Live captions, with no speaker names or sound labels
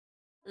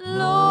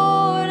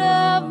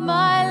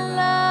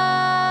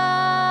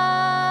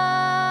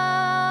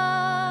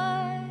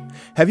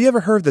Have you ever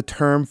heard the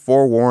term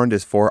forewarned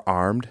is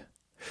forearmed?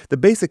 The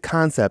basic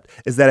concept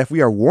is that if we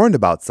are warned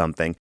about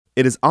something,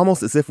 it is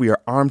almost as if we are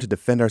armed to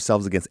defend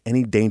ourselves against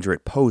any danger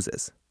it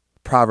poses.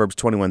 Proverbs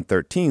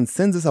 21:13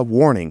 sends us a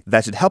warning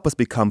that should help us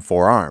become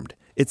forearmed.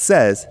 It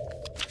says,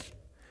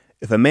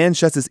 "If a man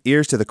shuts his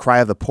ears to the cry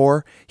of the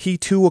poor, he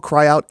too will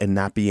cry out and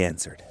not be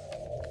answered."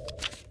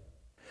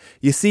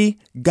 You see,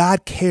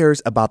 God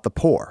cares about the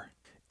poor.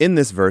 In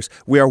this verse,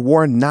 we are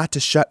warned not to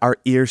shut our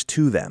ears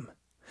to them.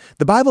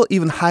 The Bible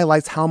even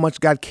highlights how much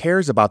God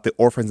cares about the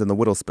orphans and the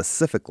widows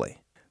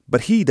specifically.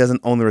 But He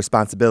doesn't own the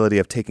responsibility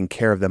of taking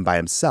care of them by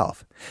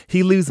Himself.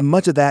 He leaves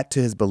much of that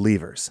to His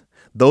believers,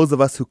 those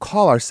of us who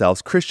call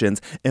ourselves Christians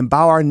and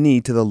bow our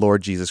knee to the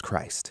Lord Jesus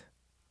Christ.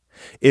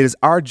 It is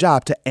our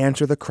job to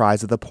answer the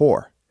cries of the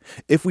poor.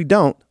 If we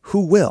don't,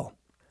 who will?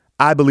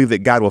 I believe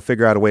that God will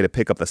figure out a way to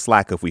pick up the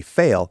slack if we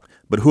fail,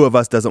 but who of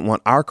us doesn't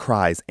want our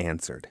cries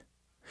answered?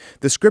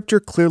 The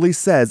scripture clearly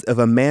says if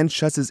a man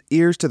shuts his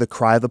ears to the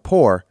cry of the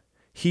poor,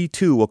 he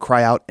too will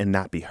cry out and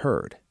not be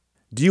heard.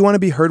 Do you want to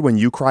be heard when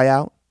you cry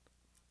out?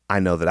 I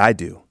know that I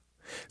do.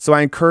 So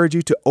I encourage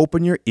you to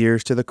open your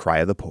ears to the cry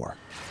of the poor.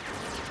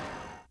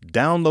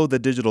 Download the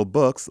digital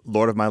books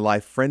Lord of My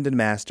Life, Friend and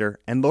Master,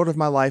 and Lord of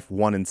My Life,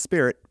 One in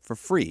Spirit for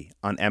free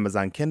on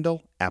Amazon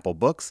Kindle, Apple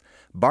Books,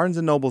 Barnes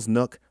 & Noble's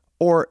Nook,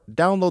 or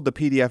download the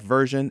PDF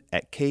version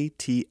at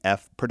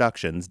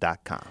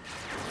ktfproductions.com.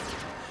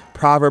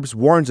 Proverbs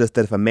warns us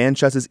that if a man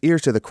shuts his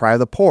ears to the cry of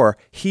the poor,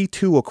 he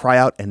too will cry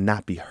out and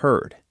not be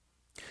heard.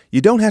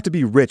 You don't have to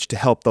be rich to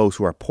help those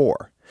who are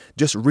poor.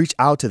 Just reach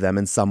out to them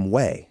in some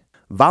way.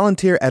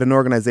 Volunteer at an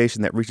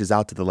organization that reaches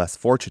out to the less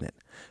fortunate.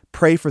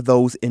 Pray for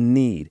those in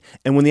need.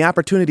 And when the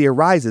opportunity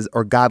arises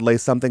or God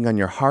lays something on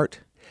your heart,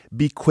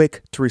 be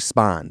quick to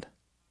respond.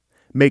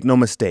 Make no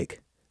mistake.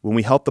 When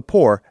we help the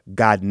poor,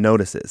 God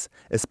notices,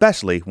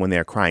 especially when they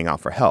are crying out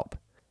for help.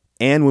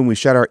 And when we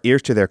shut our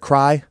ears to their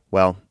cry,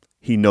 well,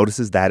 He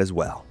notices that as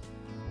well.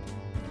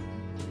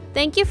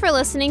 Thank you for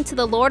listening to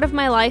the Lord of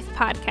My Life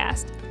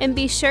podcast, and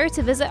be sure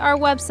to visit our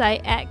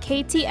website at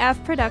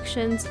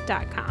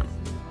ktfproductions.com.